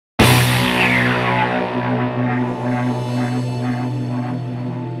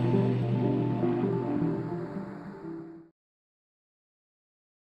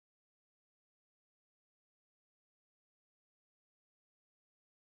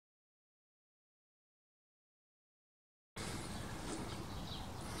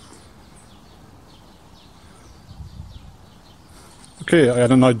Okay, I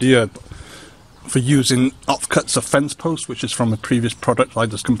had an idea for using offcuts of fence posts, which is from a previous product I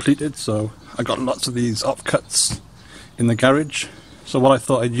just completed. So I got lots of these offcuts in the garage. So what I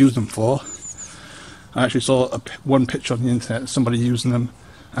thought I'd use them for, I actually saw one picture on the internet of somebody using them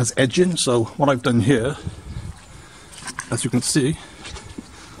as edging. So what I've done here, as you can see,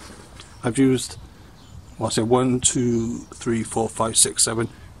 I've used, well, I say 1, 2, 3, 4, 5, 6, 7,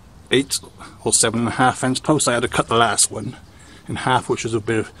 8 or 7.5 fence posts. I had to cut the last one in half, which was a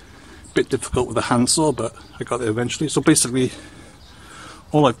bit difficult with a handsaw, but I got there eventually. So basically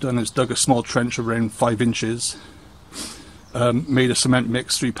all I've done is dug a small trench around 5 inches, made a cement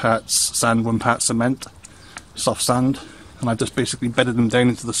mix, 3 parts sand, 1 part cement, soft sand, and I just basically bedded them down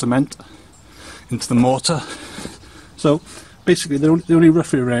into the cement, into the mortar. So basically they're only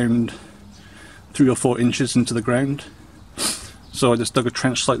roughly around 3 or 4 inches into the ground. So I just dug a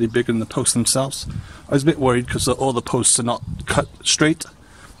trench slightly bigger than the posts themselves. I was a bit worried because all the posts are not cut straight,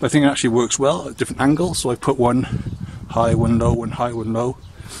 but I think it actually works well at different angles. So I put one high, one low, one high, one low,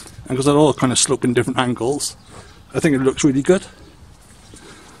 and because they're all kind of slope in different angles, I think it looks really good.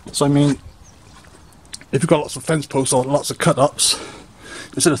 So I mean, if you've got lots of fence posts or lots of cut-ups,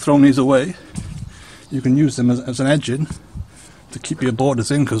 instead of throwing these away, you can use them as an edging to keep your borders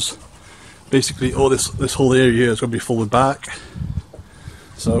in, because basically all this whole area here is going to be full with bark.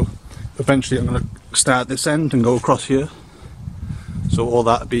 So eventually I'm going to start this end and go across here. So all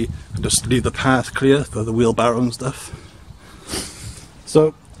that be, just leave the path clear for the wheelbarrow and stuff.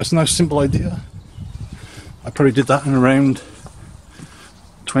 So it's a nice simple idea. I probably did that in around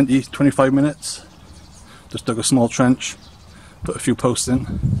 20-25 minutes. Just dug a small trench, put a few posts in,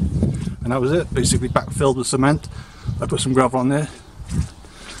 and that was it. Basically backfilled with cement. I put some gravel on there.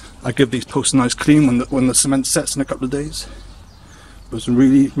 I give these posts a nice clean when the cement sets in a couple of days. It was a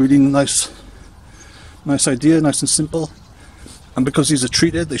really nice idea, nice and simple. And because these are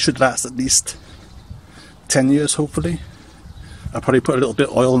treated, they should last at least 10 years, hopefully. I probably put a little bit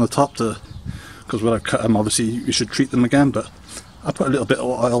of oil on the top because when I cut them, obviously you should treat them again, but I put a little bit of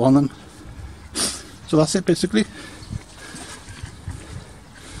oil on them. So that's it basically.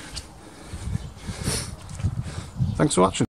 Thanks for watching.